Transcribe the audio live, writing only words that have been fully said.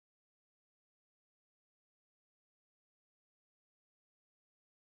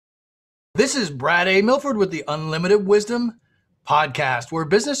This is Brad A. Milford with the Unlimited Wisdom Podcast, where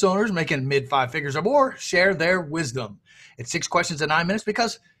business owners making mid-five figures or more share their wisdom. It's 6 questions in 9 minutes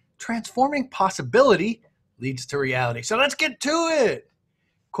because transforming possibility leads to reality. So let's get to it.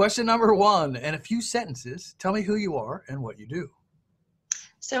 Question number 1, in a few sentences, tell me who you are and what you do.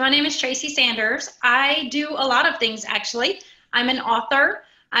 So my name is Traci Sanders. I do a lot of things, actually. I'm an author.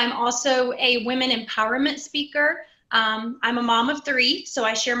 I'm also a women empowerment speaker. I'm a mom of 3, so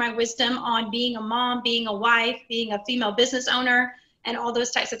I share my wisdom on being a mom, being a wife, being a female business owner, and all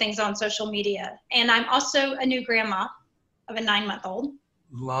those types of things on social media. And I'm also a new grandma of a 9-month-old.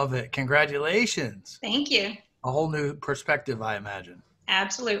 Love it. Congratulations. Thank you. A whole new perspective, I imagine.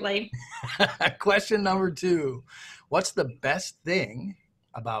 Absolutely. Question number 2. What's the best thing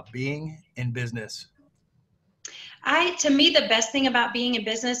about being in business? To me, the best thing about being in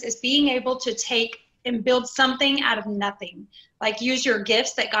business is being able to take and build something out of nothing. Like use your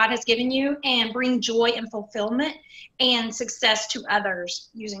gifts that God has given you and bring joy and fulfillment and success to others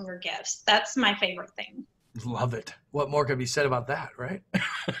using your gifts. That's my favorite thing. Love it. What more could be said about that, right?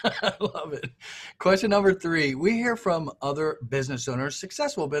 I love it. Question number 3. We hear from other business owners,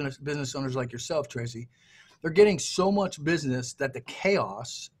 successful business owners like yourself, Traci. They're getting so much business that the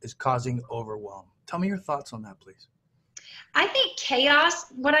chaos is causing overwhelm. Tell me your thoughts on that, please. I think chaos,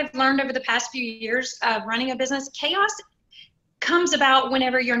 what I've learned over the past few years of running a business, chaos comes about when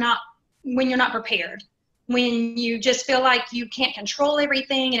you're not prepared. When you just feel like you can't control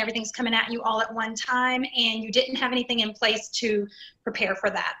everything and everything's coming at you all at one time and you didn't have anything in place to prepare for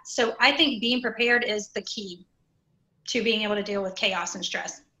that. So I think being prepared is the key to being able to deal with chaos and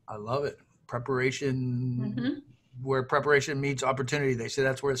stress. I love it. Preparation, where preparation meets opportunity. They say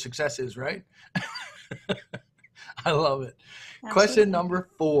that's where success is, right? I love it. Absolutely. Question number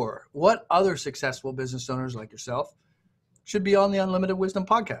 4. What other successful business owners like yourself should be on the Unlimited Wisdom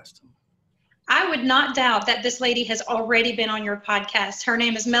podcast? I would not doubt that this lady has already been on your podcast. Her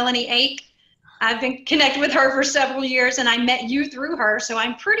name is Melanie Ake. I've been connected with her for several years, and I met you through her, so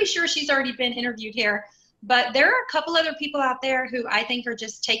I'm pretty sure she's already been interviewed here. But there are a couple other people out there who I think are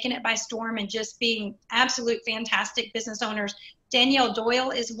just taking it by storm and just being absolute fantastic business owners. Danielle Doyle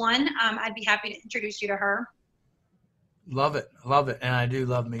is one. I'd be happy to introduce you to her. Love it. Love it. And I do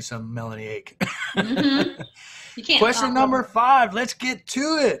love me some Melanie Ake. You can't. Question number 5. Let's get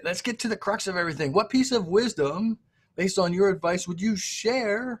to it. Let's get to the crux of everything. What piece of wisdom, based on your advice, would you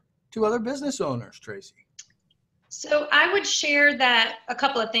share to other business owners, Traci? So I would share that a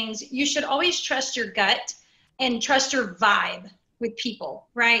couple of things. You should always trust your gut and trust your vibe with people,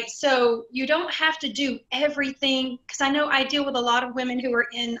 right? So you don't have to do everything, because I know I deal with a lot of women who are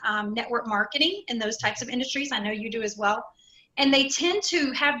in network marketing and those types of industries. I know you do as well. And they tend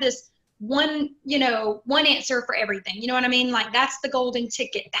to have this one answer for everything. You know what I mean? Like, that's the golden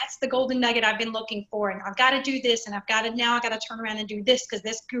ticket. That's the golden nugget I've been looking for. And I've got to do this. And I got to turn around and do this because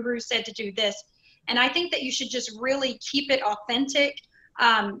this guru said to do this. And I think that you should just really keep it authentic,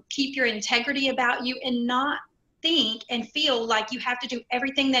 keep your integrity about you, and not think and feel like you have to do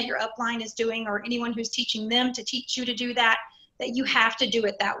everything that your upline is doing or anyone who's teaching them to teach you to do that you have to do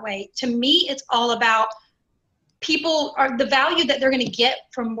it that way. To me, it's all about the value that they're going to get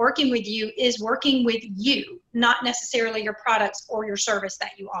from working with you is working with you, not necessarily your products or your service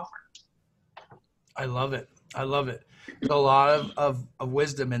that you offer. I love it. I love it. There's a lot of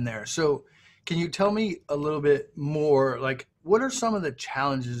wisdom in there. So can you tell me a little bit more, like, what are some of the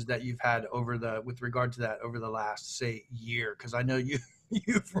challenges that you've had with regard to that over the last, say, year? Because I know you've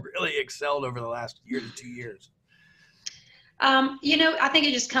really excelled over the last year to 2 years. I think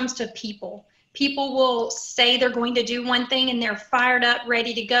it just comes to people. People will say they're going to do one thing and they're fired up,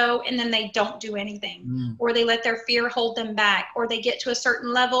 ready to go, and then they don't do anything. Or they let their fear hold them back, or they get to a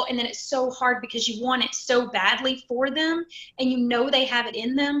certain level and then it's so hard because you want it so badly for them and you know they have it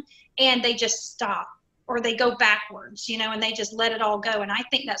in them, and they just stop or they go backwards, and they just let it all go. And I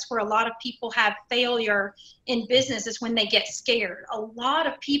think that's where a lot of people have failure in business, is when they get scared. A lot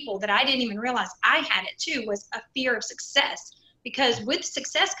of people that I didn't even realize I had it too was a fear of success. Because with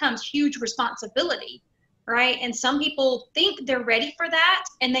success comes huge responsibility, right? And some people think they're ready for that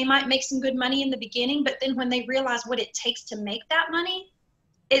and they might make some good money in the beginning, but then when they realize what it takes to make that money,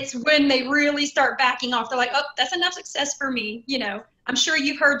 it's when they really start backing off. They're like, oh, that's enough success for me. I'm sure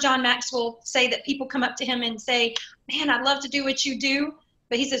you've heard John Maxwell say that people come up to him and say, man, I'd love to do what you do.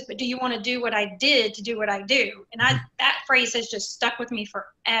 But he says, but do you want to do what I did to do what I do? And that phrase has just stuck with me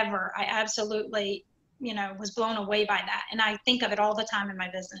forever. I absolutely was blown away by that. And I think of it all the time in my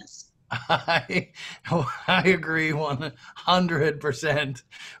business. I I agree 100%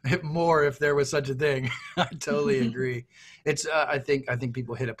 more if there was such a thing. I totally agree. It's I think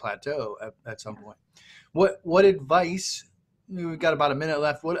people hit a plateau at some point. What advice? We've got about a minute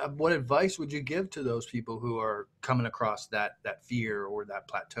left. What advice would you give to those people who are coming across that fear or that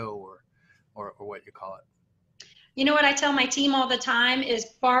plateau or what you call it? You know what I tell my team all the time is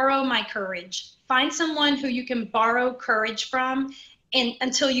borrow my courage. Find someone who you can borrow courage from and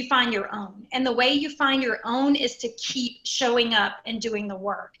until you find your own. And the way you find your own is to keep showing up and doing the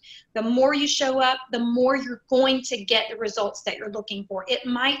work. The more you show up, the more you're going to get the results that you're looking for. It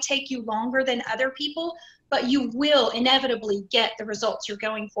might take you longer than other people, but you will inevitably get the results you're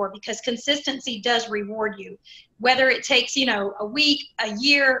going for because consistency does reward you. Whether it takes, a week, a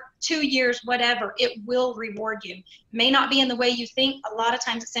year, 2 years, whatever, it will reward you. It may not be in the way you think. A lot of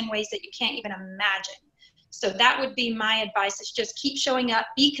times it's in ways that you can't even imagine. So that would be my advice, is just keep showing up,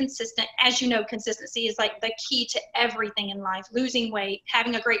 be consistent. As you know, consistency is like the key to everything in life: losing weight,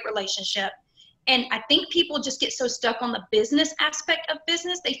 having a great relationship. And I think people just get so stuck on the business aspect of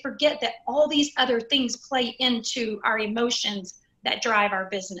business, they forget that all these other things play into our emotions that drive our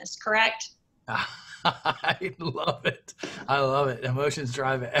business, correct? I love it. I love it. Emotions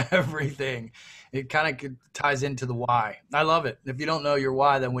drive everything. It kind of ties into the why. I love it. If you don't know your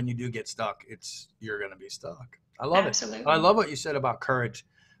why, then when you do get stuck, you're going to be stuck. I love it. I Absolutely. love what you said about courage,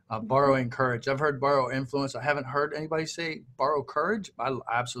 borrowing courage. I've heard borrow influence. I haven't heard anybody say borrow courage. I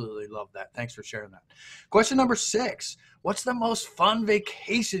absolutely love that. Thanks for sharing that. Question number 6. What's the most fun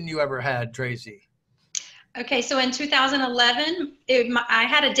vacation you ever had, Traci? Okay, so in 2011, I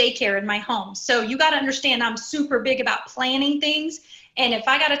had a daycare in my home. So you got to understand, I'm super big about planning things. And if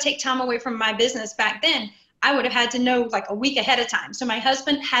I got to take time away from my business back then, I would have had to know like a week ahead of time. So my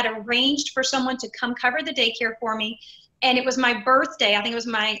husband had arranged for someone to come cover the daycare for me. And it was my birthday. I think it was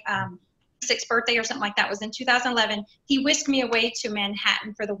my sixth birthday or something like that. It was in 2011. He whisked me away to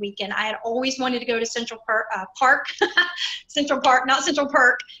Manhattan for the weekend. I had always wanted to go to Central Park, Central Park, not Central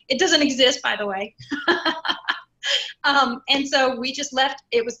Park. It doesn't exist, by the way. And so we just left.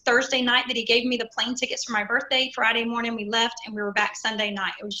 It was Thursday night that he gave me the plane tickets for my birthday. Friday morning we left and we were back Sunday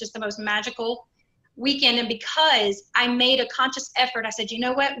night. It was just the most magical weekend. And because I made a conscious effort, I said, you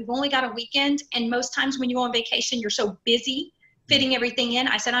know what, we've only got a weekend. And most times when you go on vacation, you're so busy fitting everything in.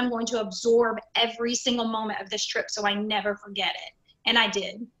 I said, I'm going to absorb every single moment of this trip so I never forget it. And I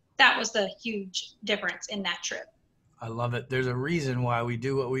did. That was the huge difference in that trip. I love it. There's a reason why we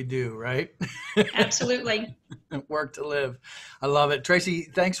do what we do, right? Absolutely. Work to live. I love it.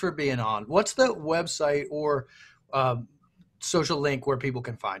 Traci, thanks for being on. What's the website or social link where people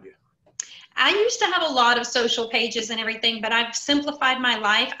can find you? I used to have a lot of social pages and everything, but I've simplified my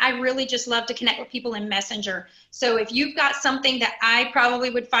life. I really just love to connect with people in Messenger. So if you've got something that I probably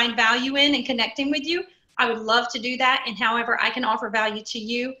would find value in and connecting with you, I would love to do that. And however I can offer value to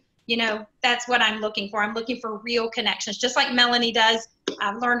you, that's what I'm looking for. I'm looking for real connections, just like Melanie does.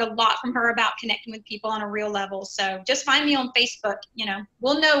 I've learned a lot from her about connecting with people on a real level. So just find me on Facebook.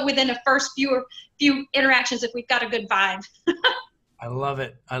 We'll know within the first few interactions if we've got a good vibe. I love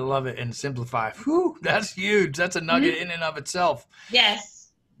it. I love it. And simplify. Whew, that's huge. That's a nugget in and of itself.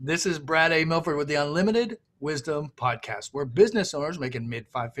 Yes. This is Brad A. Milford with the Unlimited Wisdom Podcast, where business owners making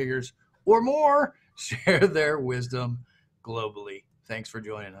mid-5 figures or more share their wisdom globally. Thanks for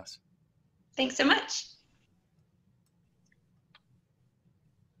joining us. Thanks so much.